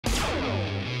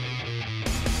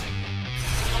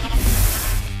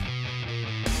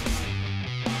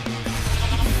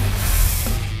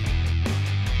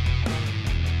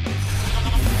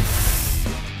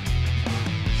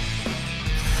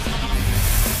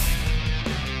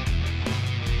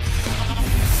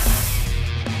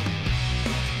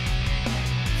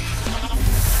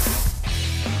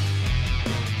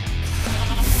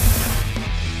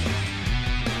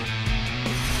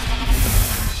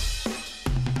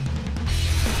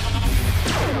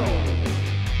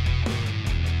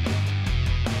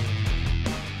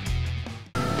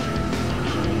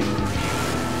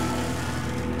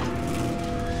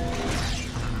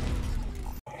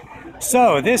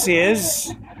So this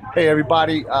is... Hey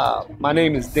everybody, my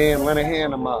name is Dan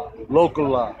Lenahan. I'm a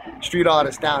local street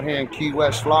artist down here in Key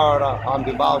West, Florida on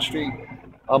Duval Street.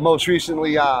 Most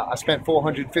recently, I spent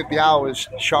 450 hours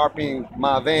sharpieing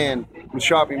my van with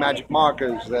Sharpie magic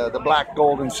markers. The black,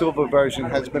 gold, and silver version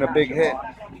has been a big hit.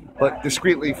 But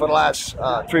discreetly for the last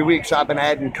 3 weeks, I've been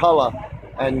adding color,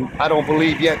 and I don't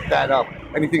believe yet that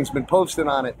anything's been posted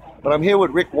on it. But I'm here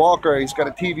with Rick Walker. He's got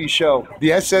a TV show,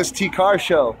 the SST Car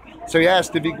show. So he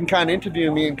asked if he can kind of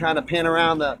interview me and kind of pan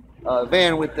around the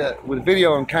van with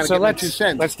video and kind of get my 2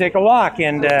 cents. Let's take a walk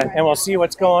and we'll see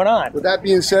what's going on. With that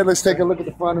being said, let's take a look at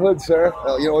the front hood, sir.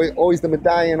 You know, always the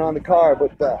medallion on the car,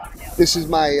 but this is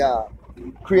my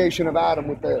creation of Adam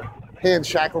with the hands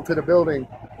shackled to the building.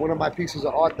 One of my pieces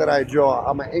of art that I draw.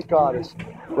 I'm an ink artist.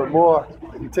 But more,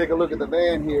 if you take a look at the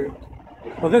van here.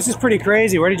 Well, this is pretty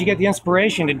crazy. Where did you get the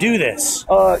inspiration to do this?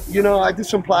 You know, I did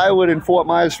some plywood in Fort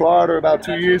Myers, Florida about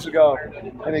 2 years ago.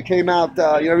 And it came out,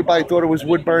 you know, everybody thought it was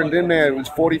wood burned in there. It was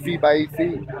 40 feet by 8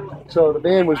 feet. So the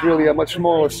van was really a much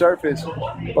smaller surface.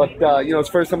 But, you know, it's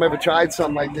the first time I ever tried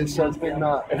something like this. So it's been,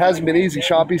 it hasn't been easy.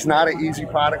 Sharpie's not an easy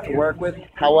product to work with.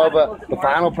 However, the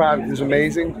final product is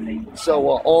amazing. So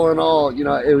all in all, you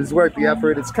know, it was worth the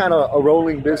effort. It's kind of a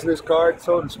rolling business card,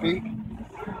 so to speak.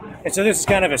 And so this is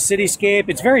kind of a cityscape.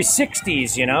 It's very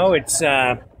 60s, you know. It's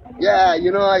yeah,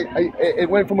 you know, it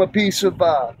went from a piece of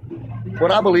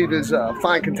what I believe is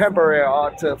fine contemporary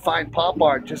art to fine pop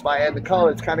art just by adding the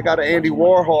color. It's kind of got an Andy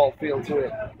Warhol feel to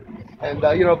it. And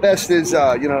you know, best is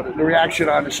you know, the reaction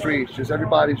on the streets. Just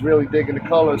everybody's really digging the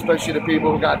color, especially the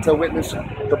people who got to witness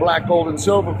the black, gold, and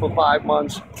silver for 5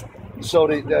 months. So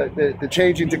the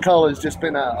change into color has just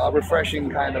been a refreshing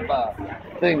kind of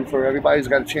thing for everybody who's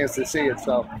got a chance to see it.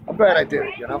 So I'm glad I did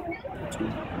it, you know.